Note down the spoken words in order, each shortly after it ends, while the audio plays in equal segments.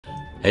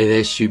Hey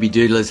there, Shooby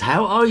Doodlers.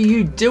 How are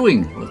you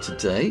doing? Well,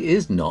 today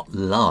is not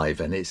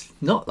live, and it's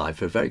not live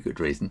for a very good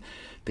reason,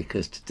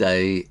 because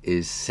today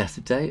is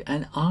Saturday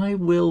and I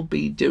will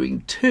be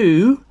doing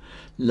 2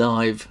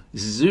 live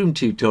Zoom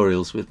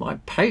tutorials with my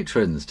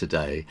patrons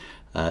today.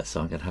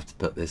 So I'm going to have to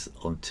put this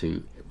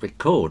onto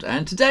record.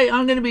 And today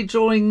I'm going to be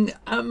drawing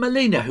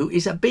Malena, who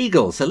is a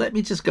beagle. So let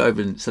me just go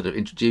over and sort of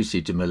introduce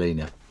you to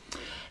Malena,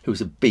 who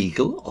is a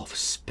beagle of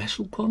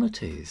special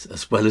qualities,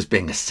 as well as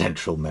being a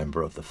central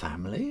member of the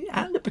family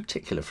and a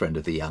particular friend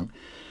of the young,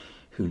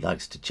 who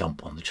likes to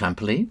jump on the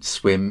trampoline,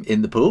 swim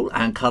in the pool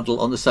and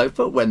cuddle on the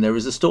sofa when there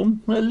is a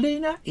storm.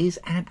 Malena is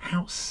an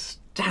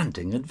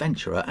outstanding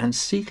adventurer and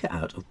seeker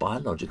out of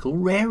biological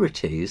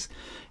rarities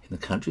in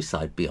the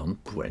countryside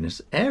beyond Buenos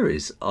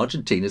Aires,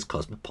 Argentina's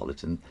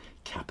cosmopolitan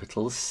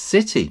capital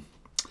city.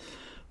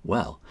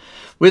 Well,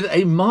 with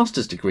a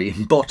master's degree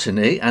in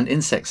botany and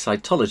insect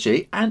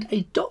cytology and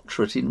a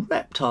doctorate in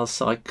reptile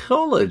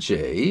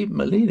psychology,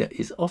 Malena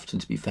is often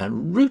to be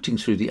found rooting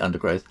through the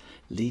undergrowth,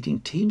 leading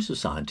teams of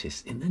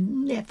scientists in the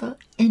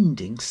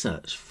never-ending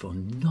search for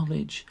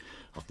knowledge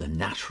of the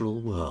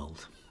natural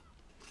world.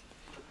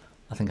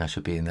 I think I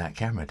should be in that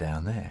camera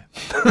down there.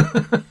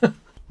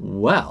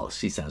 Well,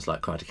 she sounds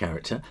like quite a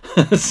character.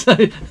 So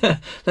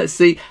let's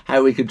see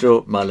how we could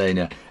draw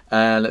Malena.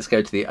 Let's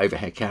go to the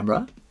overhead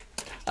camera.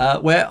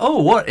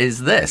 What is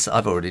this?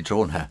 I've already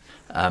drawn her.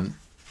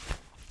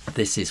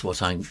 This is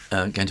what I'm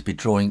going to be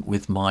drawing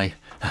with my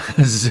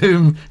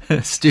Zoom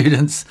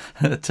students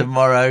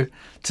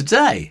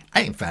today.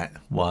 In fact,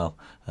 while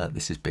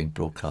this is being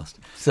broadcast.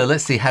 So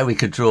let's see how we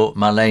could draw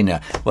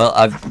Malena. Well,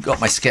 I've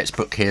got my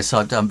sketchbook here, so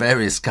I've done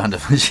various kind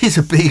of... She's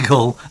a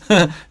beagle.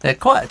 They're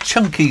quite a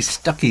chunky,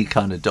 stucky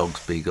kind of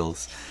dogs,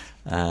 beagles.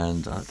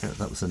 And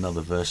that was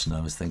another version I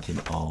was thinking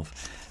of.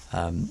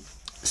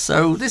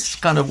 So this is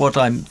kind of what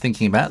I'm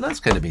thinking about.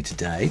 That's going to be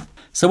today.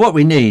 So what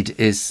we need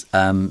is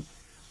kind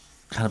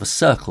of a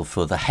circle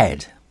for the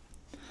head.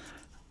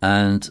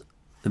 And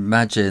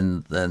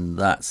imagine then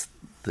that's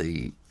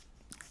the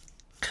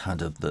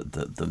kind of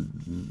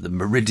the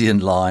meridian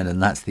line,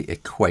 and that's the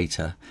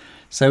equator.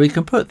 So we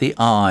can put the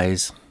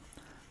eyes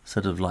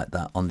sort of like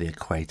that on the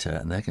equator,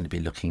 and they're going to be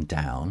looking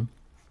down.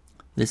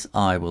 This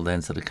eye will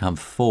then sort of come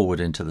forward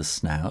into the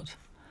snout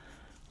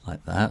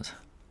like that.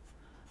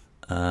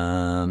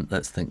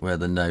 Let's think where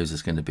the nose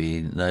is going to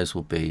be. The nose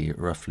will be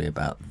roughly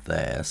about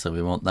there, so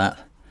we want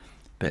that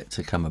bit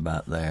to come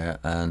about there.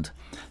 And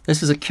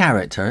this is a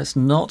character, it's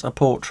not a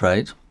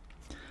portrait.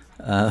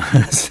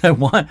 So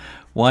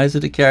why is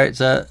it a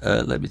character?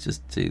 Let me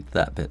just do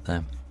that bit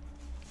there.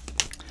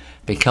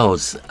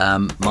 Because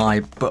my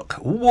book,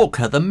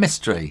 Walker the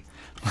Mystery,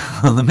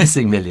 The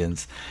Missing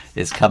Millions,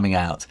 is coming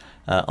out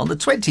on the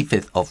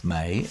 25th of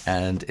May,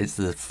 and it's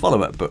the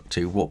follow-up book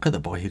to Walker, the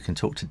Boy Who Can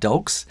Talk to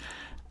Dogs.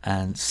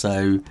 And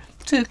so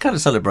to kind of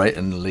celebrate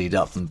and lead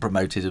up and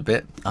promote it a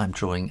bit, I'm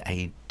drawing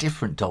a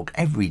different dog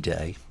every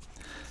day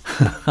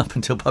up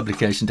until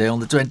publication day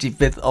on the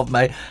 25th of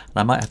May. And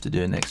I might have to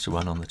do an extra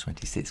one on the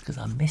 26th because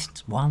I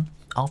missed one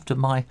after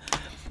my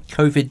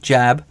COVID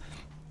jab.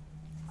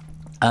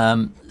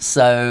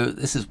 So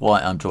this is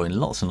why I'm drawing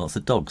lots and lots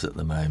of dogs at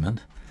the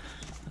moment.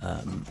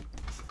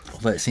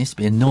 Although it seems to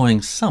be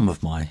annoying some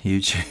of my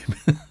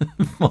YouTube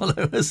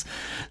followers.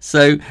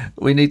 So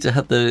we need to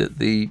have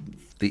the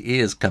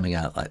ears coming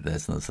out like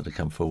this, and sort of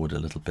come forward a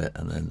little bit,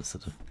 and then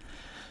sort of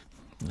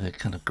they're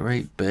kind of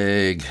great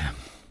big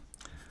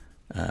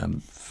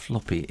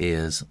floppy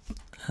ears,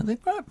 and they're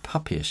quite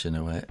puppyish in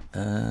a way.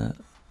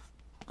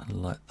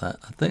 Like that.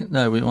 I think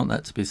no, we want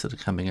that to be sort of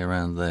coming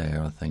around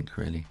there, I think,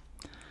 really.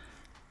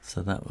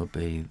 So that will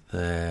be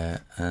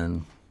there,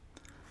 and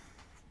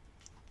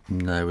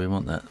no, we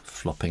want that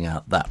flopping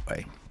out that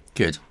way.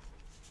 Good.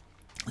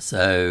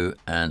 So,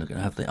 and I'm going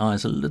to have the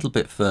eyes a little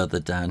bit further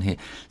down here.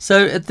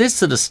 So at this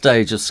sort of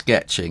stage of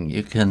sketching,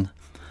 you can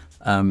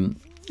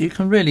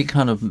really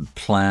kind of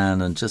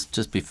plan and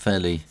just be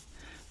fairly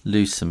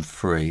loose and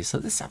free. So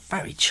this is a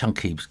very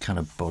chunky kind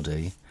of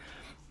body,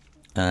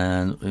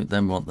 and we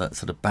then want that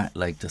sort of back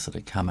leg to sort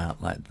of come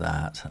out like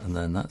that, and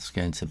then that's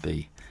going to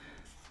be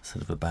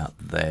sort of about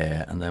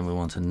there, and then we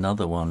want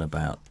another one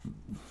about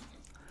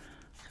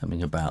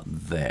coming about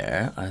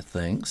there, I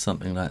think,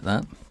 something like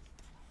that.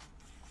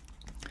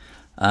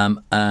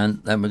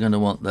 And then we're going to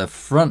want the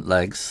front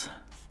legs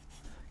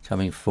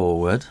coming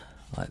forward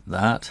like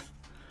that.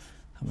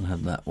 I'm going to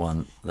have that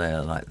one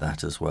there like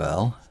that as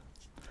well.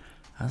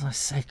 As I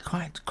say,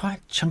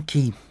 quite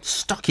chunky,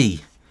 stocky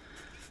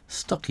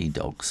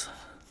dogs.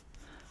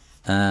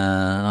 A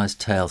nice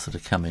tail sort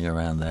of coming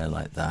around there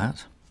like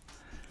that.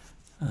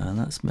 And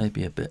that's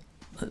maybe a bit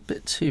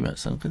too much,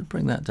 so I'm going to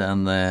bring that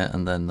down there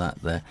and then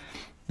that there.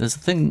 There's a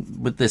thing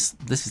with this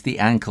is the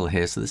ankle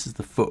here, so this is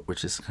the foot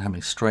which is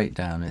coming straight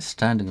down. It's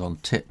standing on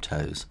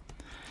tiptoes.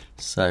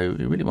 So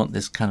we really want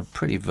this kind of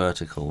pretty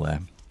vertical there.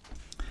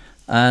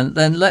 And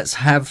then let's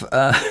have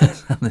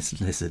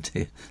this lizard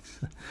here.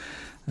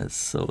 Let's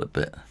sort a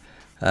bit.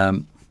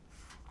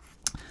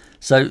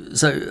 So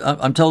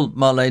I'm told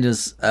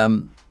Marlena's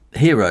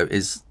hero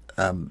is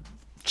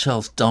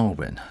Charles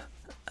Darwin,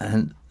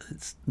 and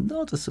it's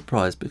not a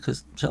surprise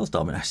because Charles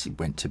Darwin actually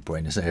went to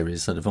Buenos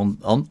Aires sort of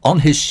on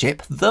his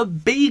ship, the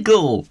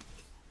Beagle.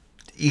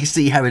 You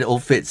see how it all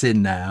fits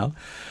in now.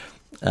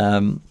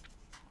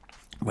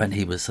 When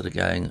he was sort of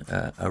going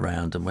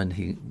around, and when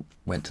he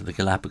went to the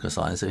Galapagos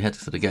Islands, so he had to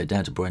sort of go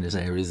down to Buenos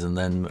Aires and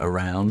then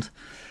around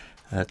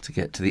to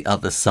get to the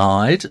other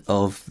side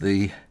of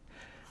the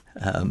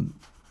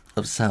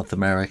of South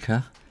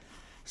America.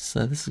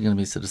 So this is going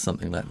to be sort of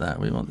something like that.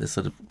 We want this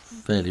sort of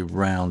fairly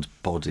round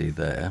body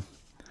there,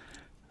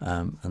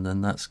 and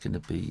then that's going to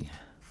be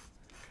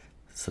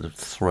sort of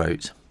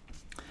throat.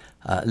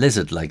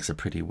 Lizard legs are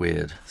pretty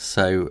weird.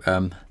 So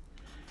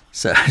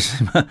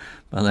actually,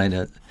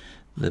 Malena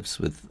lives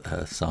with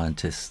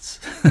scientists.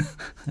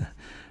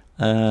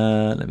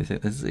 Let me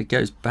think. It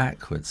goes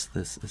backwards.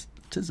 It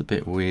is a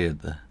bit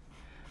weird, the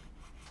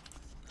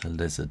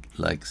lizard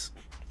legs.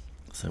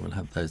 So we'll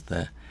have those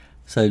there.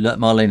 So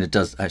Malena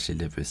does actually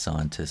live with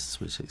scientists,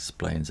 which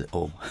explains it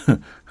all.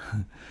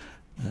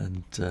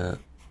 And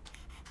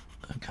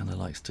kind of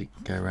likes to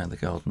go around the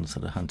garden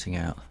sort of hunting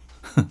out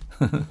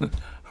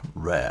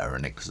rare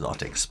and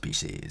exotic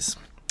species.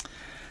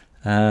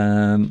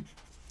 There,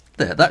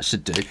 that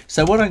should do.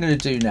 So what I'm going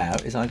to do now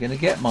is I'm going to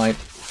get my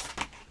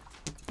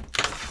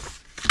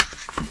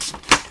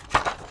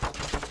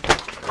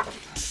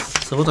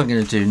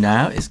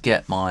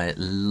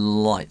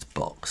light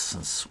box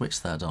and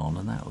switch that on,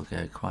 and that will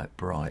go quite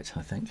bright,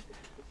 I think.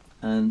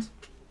 And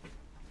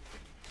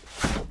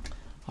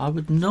I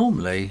would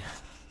normally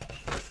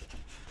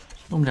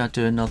I'd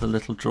do another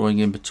little drawing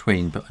in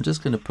between, but I'm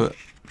just going to put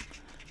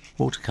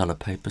watercolour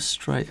paper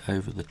straight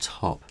over the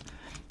top.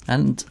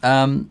 And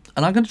I'm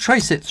going to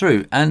trace it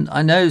through. And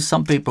I know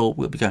some people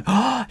will be going,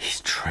 "Oh,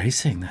 he's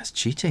tracing, that's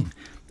cheating."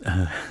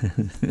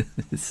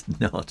 It's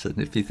not. And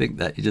if you think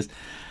that, you just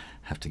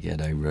have to get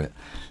over it.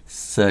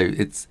 So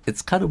it's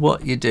kind of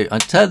what you do. I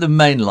turn the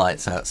main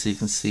lights out so you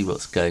can see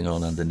what's going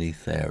on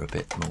underneath there a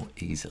bit more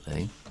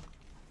easily.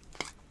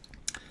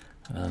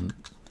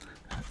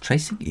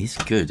 Tracing is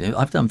good.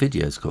 I've done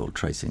videos called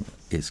Tracing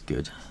is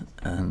Good,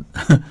 and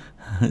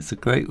it's a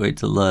great way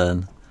to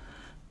learn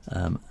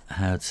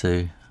how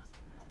to.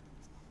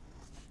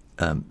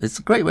 It's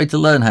a great way to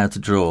learn how to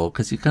draw,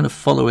 because you're kind of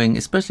following,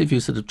 especially if you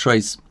sort of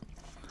trace,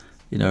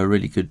 you know, a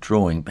really good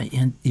drawing. But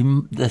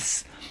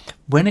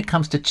when it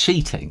comes to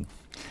cheating,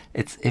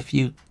 it's if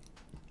you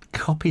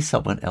copy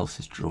someone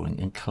else's drawing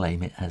and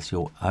claim it as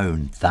your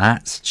own,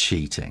 that's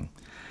cheating.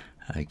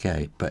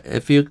 Okay, but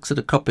if you sort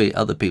of copy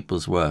other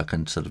people's work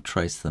and sort of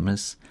trace them,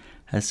 it's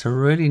a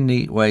really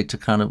neat way to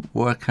kind of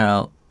work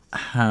out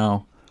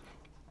how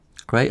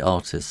great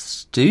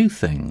artists do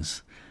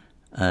things,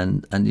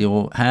 and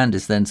your hand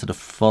is then sort of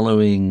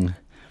following,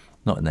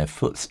 not in their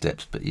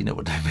footsteps, but you know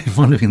what I mean,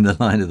 following the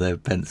line of their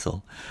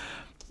pencil.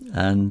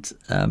 And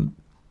I'm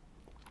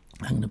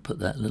going to put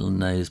that little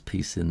nose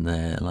piece in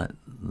there like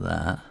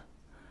that,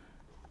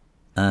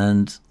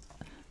 and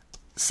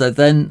so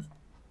then.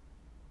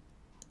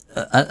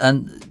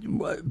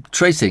 And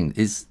tracing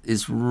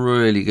is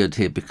really good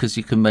here, because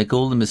you can make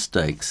all the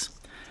mistakes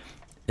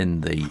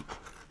in the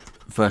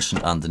version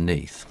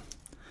underneath,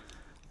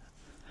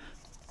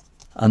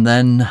 and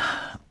then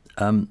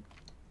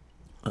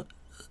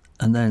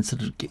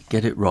sort of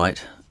get it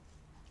right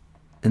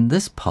in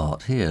this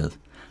part here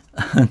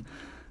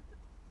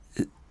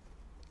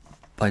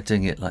by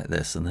doing it like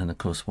this. And then of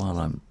course while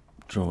I'm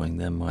drawing,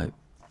 then my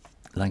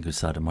language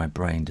side of my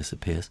brain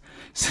disappears.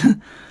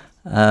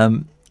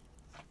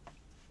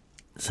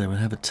 So we'll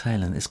have a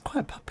tail, and it's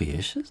quite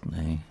puppyish, isn't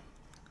he?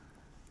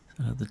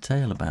 So have the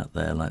tail about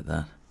there like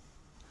that.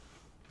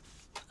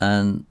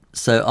 And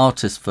so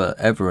artists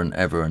forever and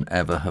ever and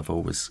ever have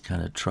always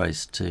kind of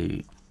traced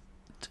to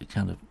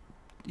kind of,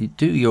 you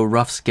do your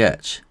rough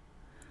sketch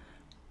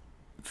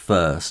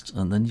first,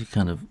 and then you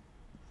kind of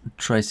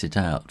trace it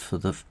out for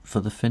the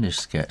finished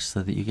sketch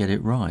so that you get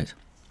it right.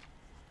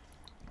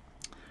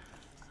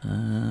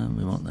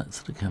 We want that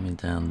sort of coming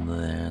down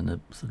there, and a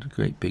sort of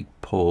great big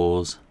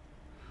pause.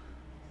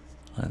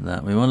 Like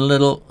that. We want a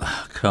little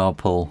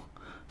carpal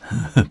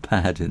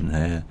pad in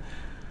there,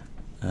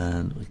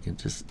 and we can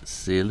just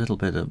see a little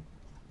bit of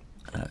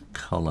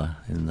collar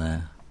in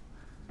there,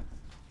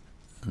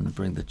 and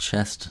bring the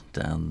chest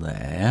down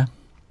there.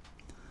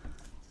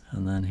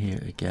 And then here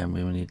again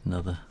we will need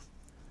another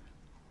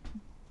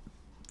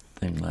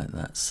thing like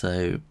that.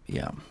 So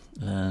yeah,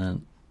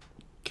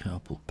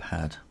 carpal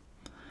pad.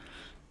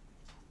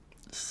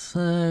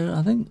 So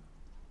I think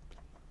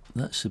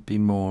that should be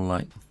more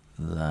like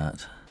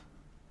that.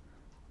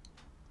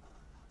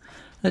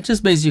 It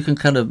just means you can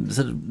kind of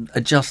sort of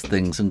adjust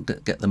things and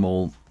get them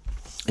all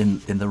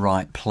in the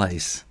right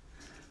place.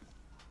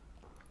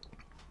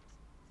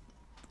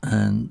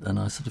 And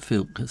I sort of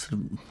feel sort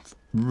of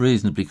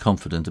reasonably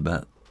confident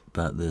about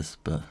this,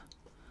 but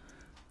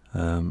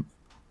that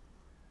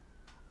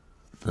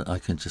I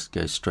can just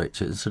go straight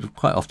to it. Sort of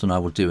quite often I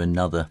will do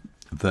another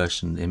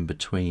version in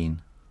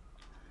between,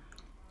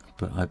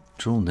 but I've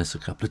drawn this a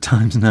couple of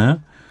times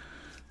now,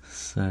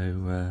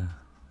 so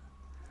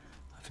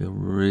I feel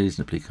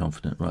reasonably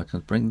confident. Right, I can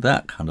bring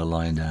that kind of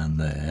line down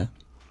there.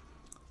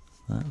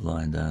 That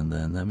line down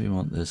there, and then we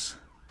want this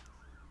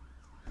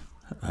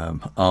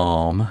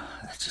arm.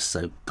 It's just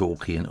so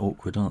gawky and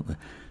awkward, aren't they?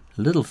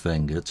 Little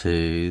finger,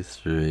 2,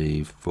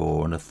 3,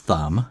 4, and a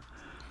thumb.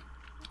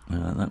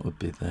 That would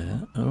be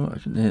there. Oh, I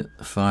can hit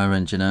the fire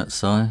engine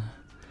outside.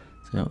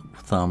 So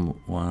thumb,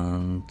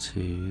 1,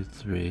 2,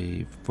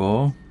 3,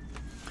 4.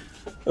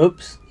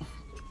 Oops.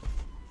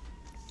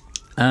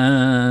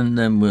 And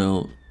then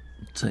we'll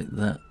take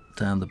that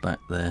down the back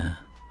there.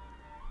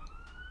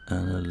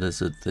 And a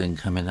lizard thing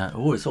coming out.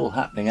 Oh, it's all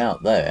happening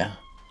out there.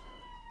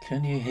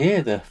 Can you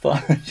hear the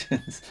fire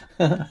engines?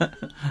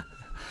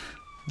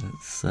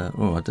 It's,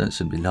 oh, I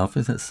shouldn't be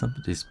laughing. That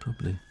somebody's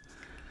probably...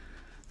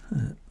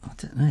 I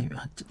don't know.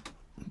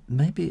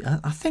 Maybe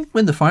I think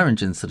when the fire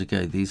engines sort of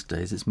go these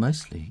days, it's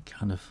mostly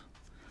kind of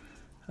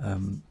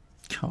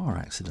car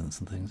accidents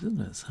and things,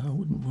 isn't it? So I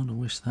wouldn't want to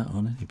wish that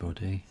on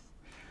anybody.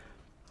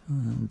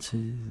 1,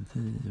 2,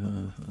 3,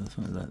 4,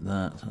 something like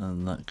that,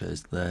 and that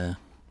goes there.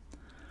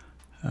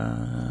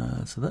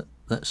 So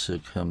that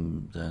should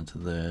come down to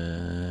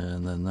there,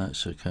 and then that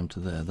should come to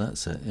there.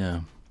 That's it, yeah.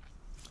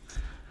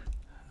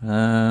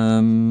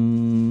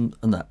 And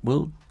that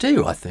will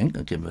do, I think.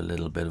 I'll give it a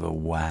little bit of a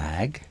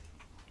wag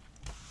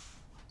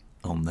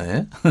on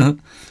there.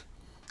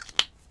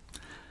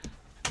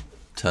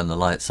 Turn the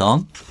lights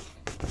on.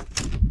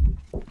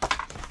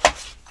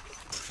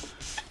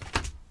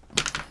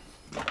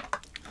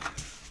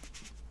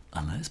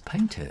 And let's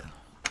paint it.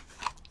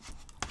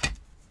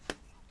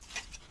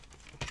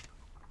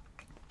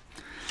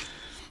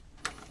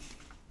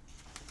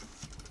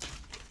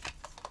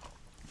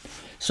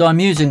 So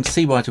I'm using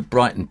Seawhite of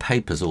Brighton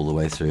papers all the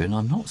way through, and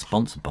I'm not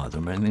sponsored by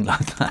them or anything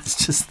like that.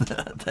 It's just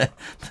that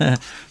they're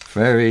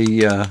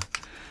very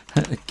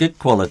good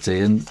quality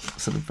and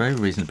sort of very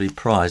reasonably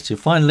priced. You'll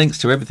find links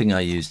to everything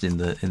I used in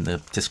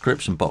the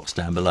description box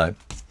down below.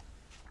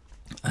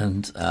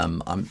 And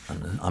I'm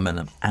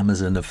an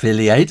Amazon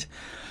affiliate,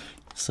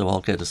 so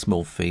I'll get a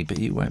small fee, but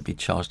you won't be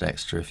charged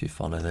extra if you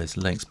follow those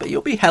links. But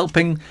you'll be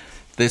helping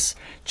this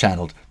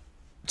channel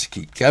to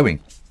keep going.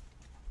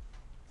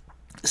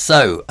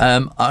 So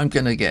I'm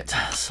going to get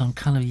some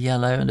kind of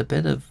yellow and a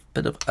bit of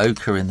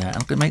ochre in there.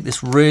 I'm going to make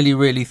this really,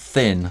 really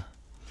thin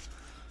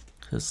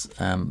because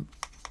I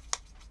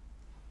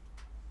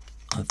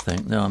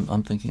think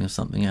I'm thinking of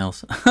something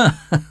else.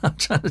 I'm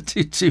trying to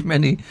do too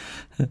many.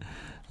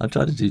 I'm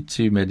trying to do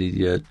too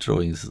many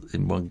drawings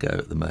in one go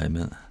at the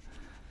moment.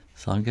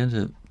 So I'm going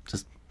to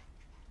just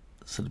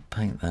sort of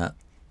paint that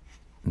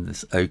in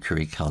this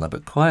ochre colour,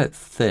 but quite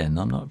thin.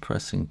 I'm not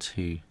pressing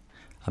too.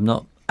 I'm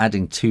not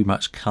adding too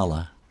much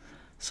colour,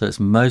 so it's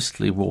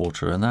mostly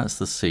water, and that's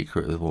the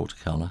secret with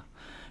watercolour.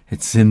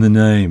 It's in the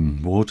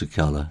name,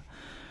 watercolour.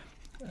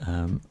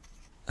 And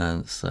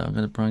so I'm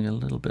going to bring a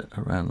little bit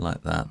around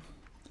like that,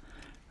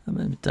 and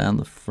maybe down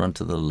the front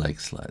of the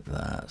legs like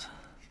that,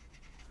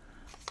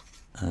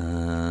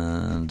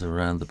 and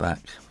around the back,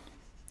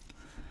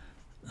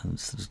 and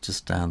sort of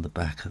just down the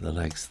back of the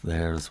legs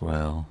there as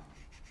well.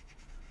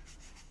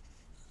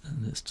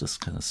 And it's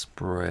just kind of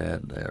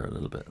spread there a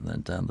little bit, and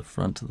then down the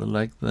front of the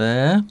leg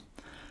there,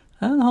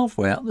 and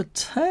halfway up the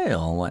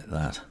tail like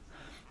that.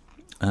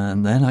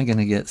 And then I'm going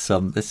to get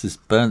some, this is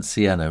burnt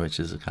sienna, which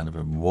is a kind of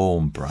a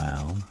warm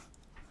brown.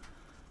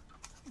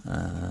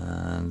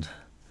 And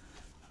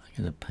I'm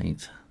going to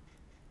paint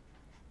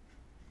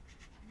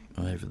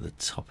over the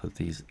top of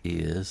these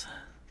ears.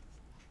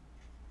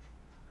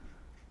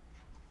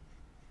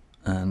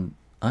 And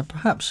I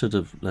perhaps should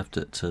have left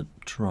it to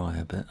dry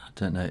a bit, I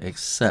don't know,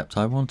 except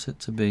I want it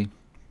to be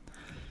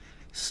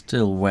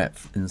still wet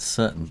in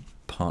certain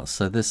parts.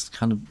 So this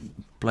kind of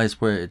place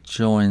where it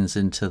joins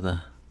into the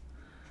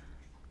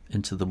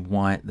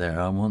white there,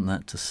 I want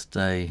that to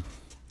stay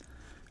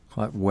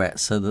quite wet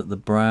so that the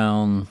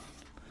brown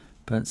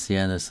burnt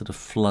sienna sort of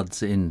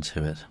floods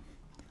into it.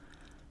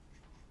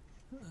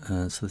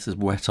 So this is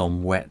wet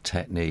on wet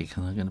technique,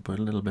 and I'm going to put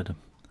a little bit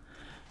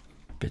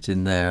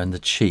in there, and the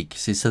cheek.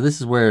 See, so this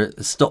is where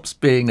it stops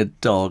being a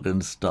dog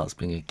and starts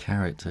being a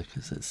character,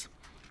 because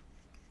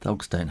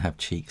dogs don't have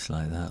cheeks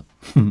like that.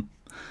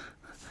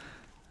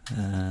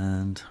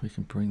 And we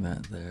can bring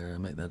that there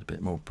and make that a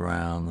bit more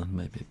brown, and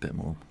maybe a bit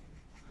more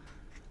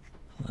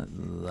like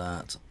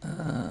that.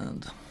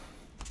 And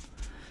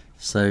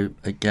so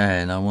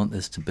again, I want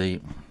this to be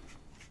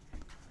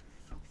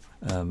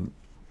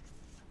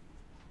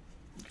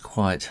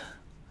quite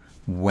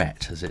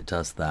wet as it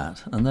does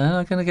that, and then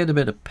I'm going to get a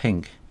bit of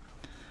pink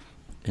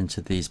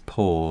into these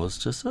pores,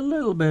 just a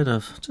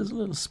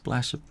little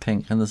splash of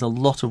pink, and there's a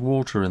lot of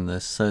water in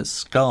this, so it's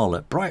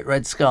scarlet, bright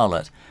red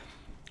scarlet,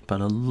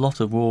 but a lot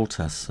of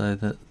water, so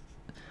that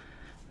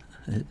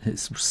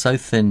it's so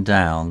thinned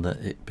down that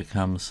it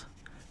becomes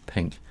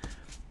pink.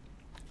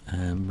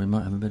 And we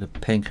might have a bit of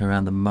pink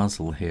around the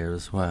muzzle here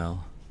as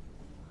well.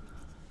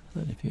 I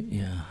don't know if you,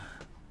 yeah.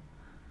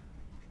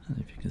 I don't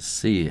know if you can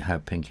see how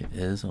pink it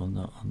is or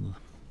not on the,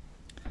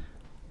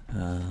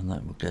 and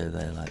that will go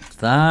there like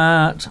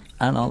that,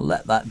 and I'll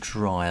let that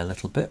dry a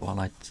little bit while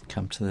I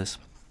come to this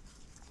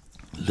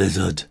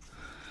lizard.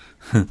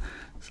 So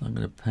I'm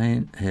going to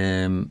paint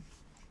him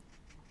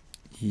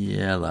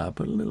yellow,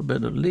 but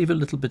leave a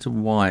little bit of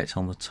white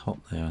on the top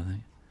there, I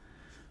think.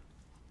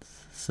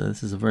 So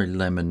this is a very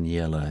lemon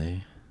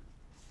yellow.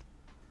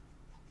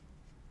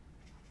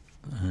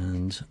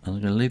 And I'm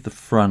going to leave the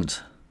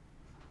front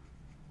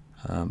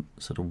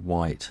sort of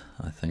white,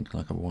 I think,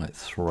 like a white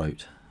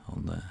throat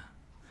on there.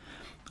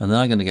 And then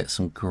I'm going to get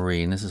some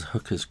green. This is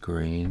Hooker's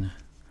green.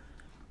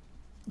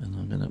 And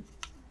I'm going to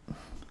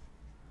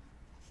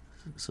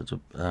sort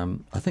of,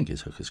 I think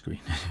it's Hooker's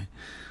green.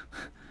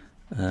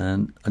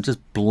 And I just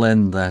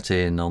blend that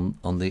in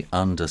on the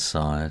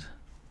underside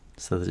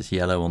so that it's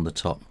yellow on the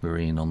top,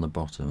 green on the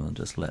bottom, and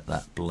just let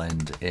that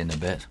blend in a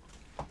bit.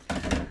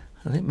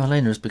 I think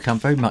Malena has become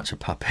very much a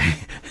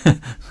puppy.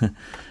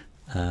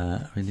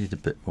 We need a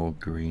bit more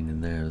green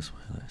in there as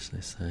well,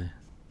 actually. So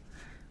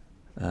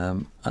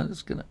I'm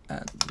just going to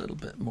add a little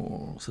bit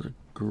more sort of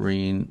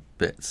green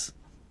bits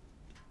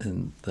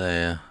in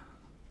there,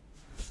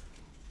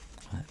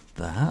 like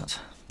that.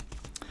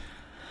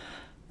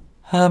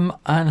 And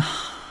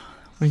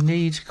we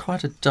need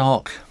quite a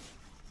dark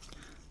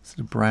sort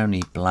of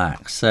browny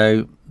black.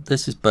 So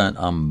this is burnt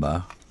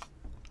umber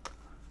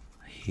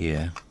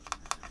here.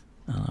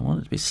 And I want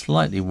it to be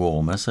slightly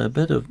warmer, so a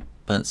bit of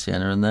burnt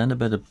sienna and then a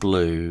bit of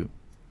blue,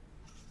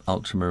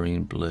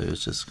 ultramarine blue,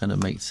 is just kind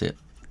of makes it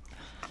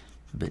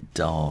a bit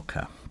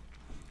darker.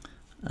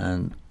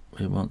 And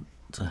we want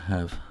to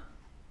have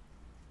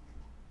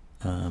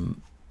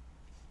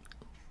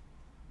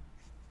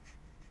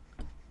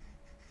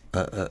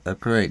a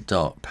great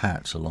dark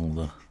patch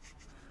along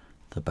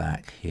the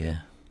back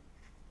here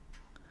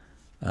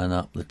and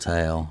up the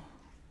tail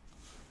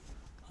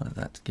like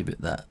that, to give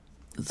it that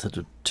sort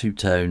of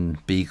two-tone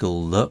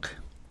beagle look.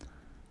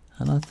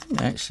 And I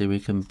think actually we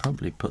can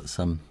probably put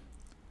some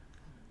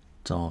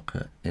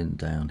darker in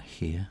down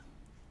here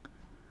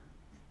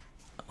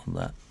on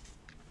that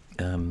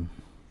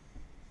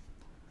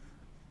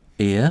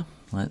ear,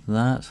 like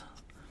that.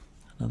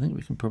 And I think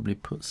we can probably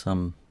put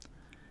some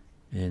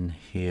in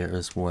here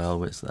as well,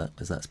 which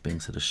as that's being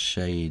sort of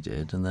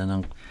shaded. And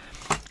then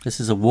this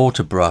is a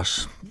water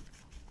brush.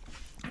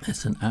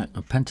 It's a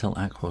Pentel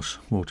Aquash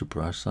water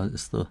brush. So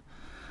it's the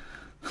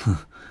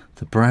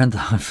the brand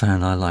that I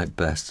found I like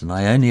best, and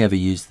I only ever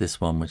use this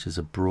one, which is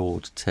a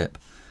broad tip.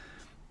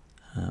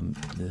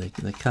 They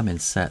come in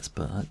sets,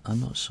 but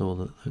I'm not sure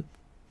that the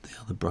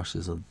other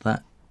brushes are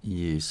that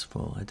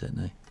useful. I don't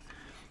know.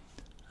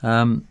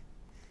 And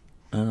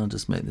I'll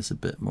just make this a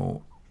bit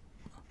more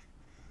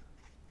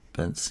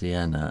burnt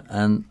sienna,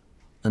 and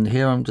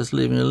here I'm just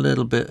leaving a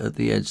little bit at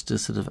the edge to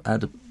sort of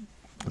add a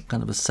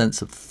kind of a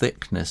sense of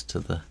thickness to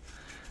the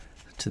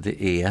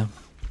ear.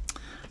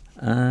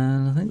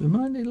 And I think we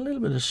might need a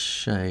little bit of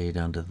shade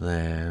under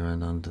there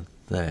and under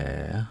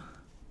there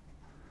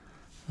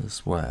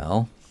as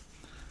well.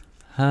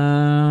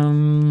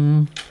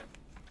 I'm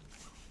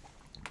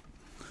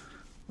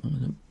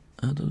going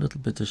to add a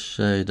little bit of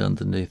shade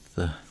underneath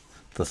the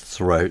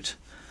throat,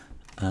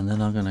 and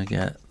then I'm going to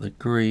get the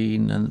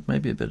green and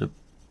maybe add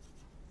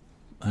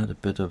a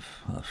bit of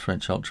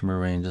French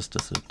ultramarine just to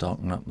sort of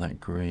darken up that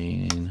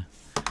green.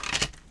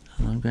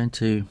 And I'm going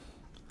to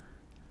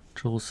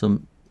draw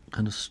some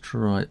kind of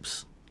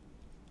stripes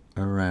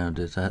around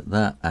it at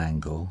that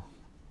angle,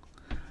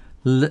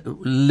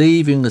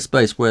 leaving the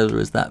space where there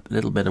is that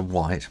little bit of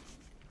white.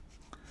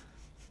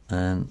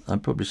 And I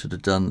probably should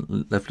have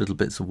left little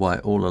bits of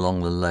white all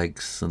along the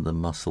legs and the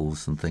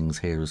muscles and things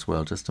here as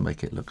well, just to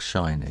make it look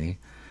shiny.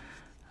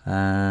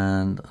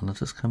 And I'll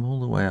just come all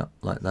the way up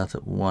like that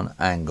at one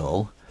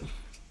angle,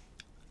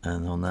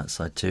 and on that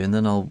side too, and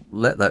then I'll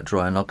let that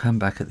dry and I'll come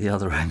back at the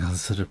other angle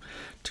sort of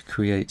to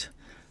create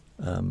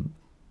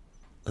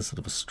a sort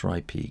of a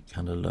stripy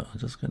kind of look. I'm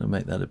just going to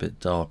make that a bit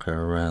darker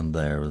around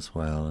there as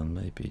well, and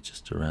maybe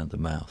just around the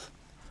mouth.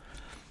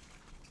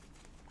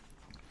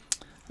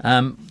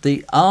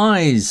 The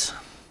eyes,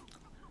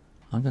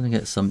 I'm going to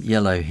get some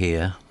yellow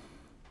here,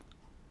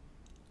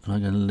 and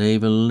I'm going to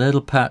leave a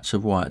little patch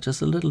of white,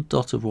 just a little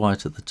dot of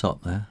white at the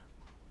top there,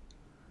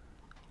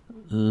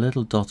 a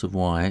little dot of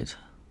white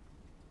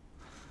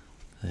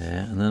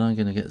there, and then I'm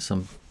going to get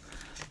some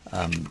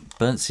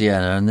burnt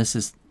sienna, and this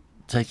is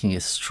taking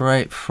it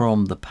straight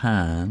from the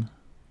pan,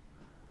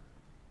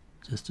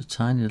 just a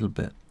tiny little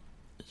bit.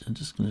 I'm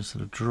just going to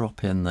sort of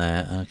drop in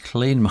there and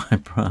clean my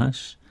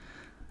brush.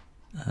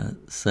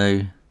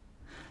 So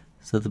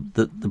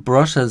the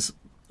brush has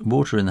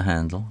water in the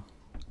handle,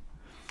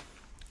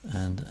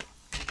 and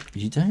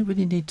you don't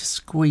really need to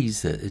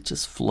squeeze it, it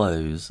just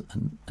flows.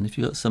 And if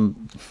you've got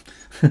some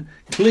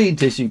clean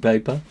tissue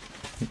paper,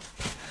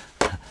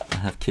 I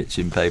have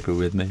kitchen paper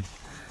with me,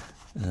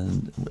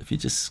 and if you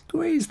just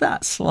squeeze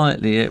that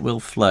slightly, it will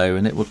flow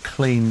and it will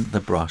clean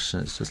the brush,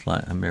 and it's just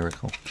like a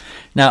miracle.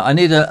 Now I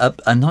need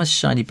a nice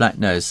shiny black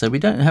nose, so we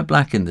don't have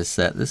black in this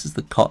set. This is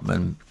the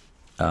Cotman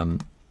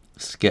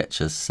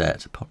Sketchers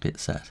set, pocket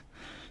set.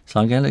 So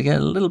I'm going to get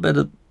a little bit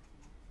of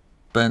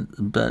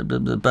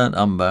burnt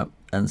umber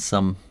and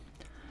some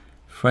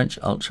French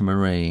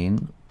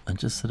ultramarine and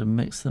just sort of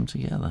mix them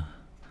together.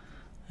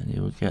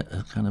 we get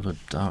a kind of a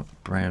dark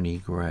browny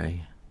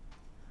grey.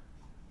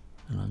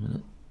 And I'm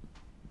going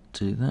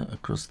to do that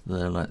across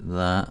there like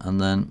that, and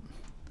then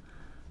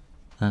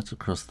that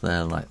across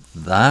there like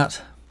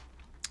that.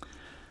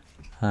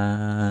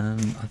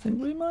 And I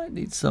think we might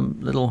need some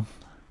little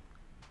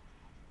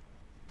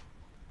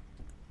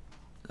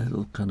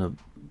kind of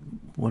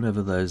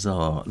whatever those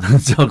are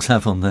the dogs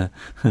have on their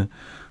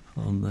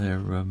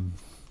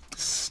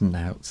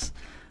snouts.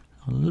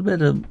 A little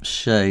bit of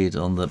shade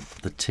on the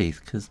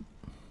teeth, because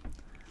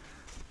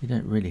you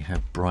don't really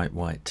have bright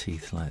white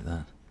teeth like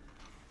that.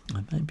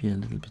 And maybe a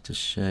little bit of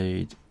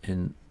shade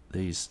in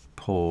these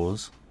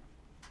paws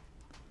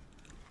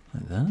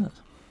like that.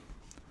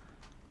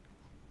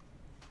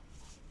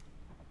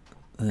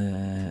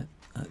 There,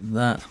 like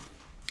that.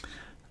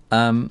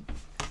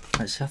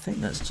 Actually, I think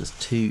that's just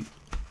too.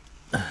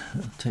 I'll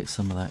take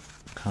some of that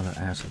colour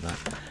out of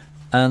that.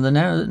 And the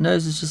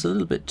nose is just a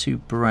little bit too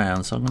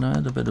brown, so I'm going to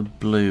add a bit of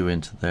blue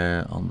into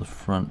there on the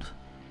front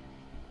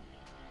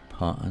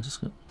part. I'm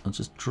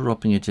just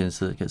dropping it in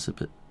so it gets a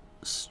bit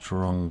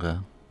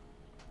stronger,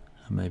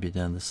 and maybe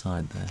down the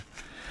side there.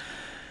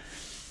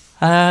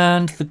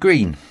 And the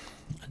green.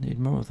 I need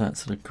more of that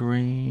sort of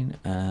green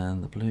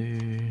and the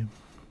blue,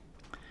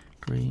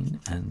 green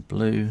and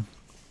blue,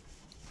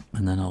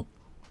 and then I'll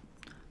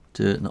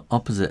do it in an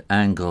opposite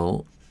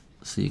angle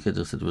so you get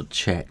a sort of a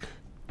check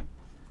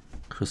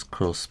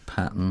crisscross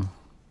pattern,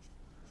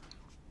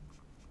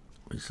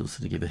 which will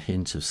sort of give a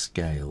hint of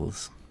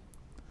scales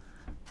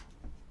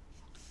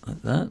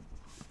like that,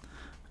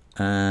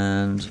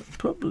 and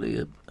probably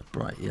a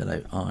bright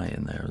yellow eye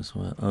in there as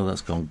well. Oh,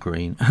 that's gone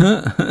green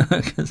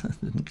because I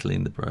didn't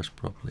clean the brush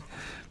properly.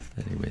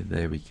 Anyway,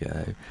 there we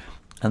go.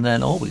 And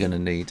then all we're going to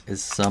need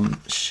is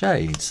some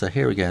shade. So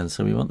here again,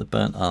 so we want the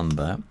burnt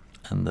umber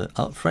and the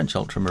French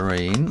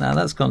ultramarine. Now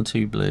that's gone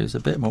too blue, it's a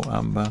bit more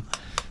umber,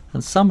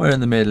 and somewhere in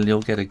the middle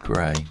you'll get a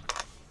grey.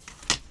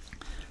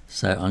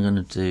 So I'm going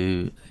to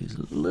do these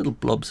little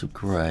blobs of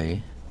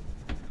grey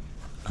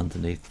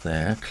underneath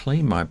there,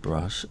 clean my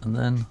brush, and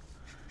then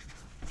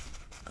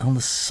on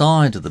the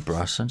side of the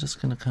brush I'm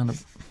just going to kind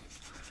of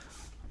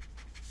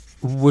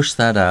whoosh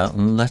that out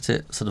and let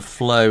it sort of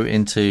flow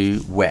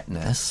into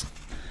wetness.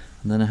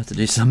 And then I have to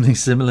do something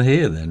similar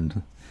here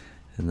then.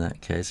 In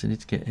that case I need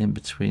to get in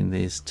between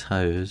these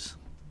toes.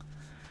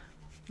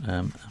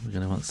 We're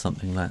going to want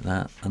something like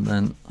that, and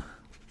then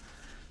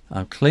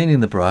I'm cleaning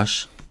the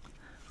brush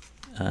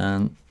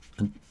and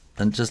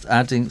just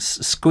adding,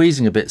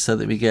 squeezing a bit so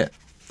that we get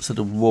sort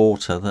of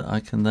water that I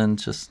can then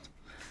just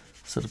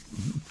sort of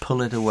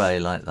pull it away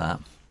like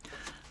that,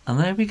 and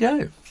there we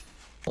go.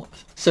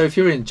 So if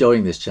you're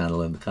enjoying this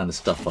channel and the kind of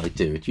stuff I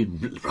do, if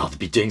you'd rather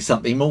be doing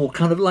something more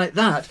kind of like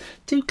that,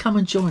 do come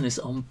and join us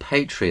on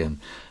Patreon,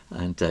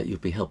 and you'll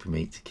be helping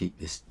me to keep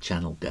this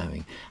channel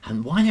going.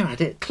 And while you're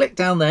at it, click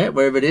down there,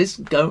 wherever it is,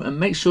 go and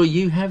make sure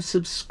you have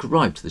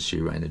subscribed to the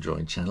Shoo Rayner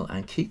drawing channel,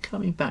 and keep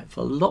coming back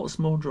for lots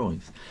more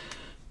drawings.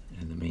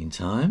 In the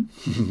meantime,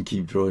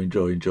 keep drawing,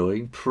 drawing,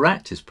 drawing,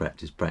 practice,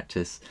 practice,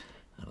 practice,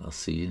 and I'll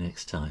see you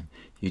next time.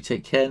 You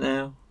take care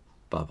now.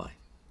 Bye-bye.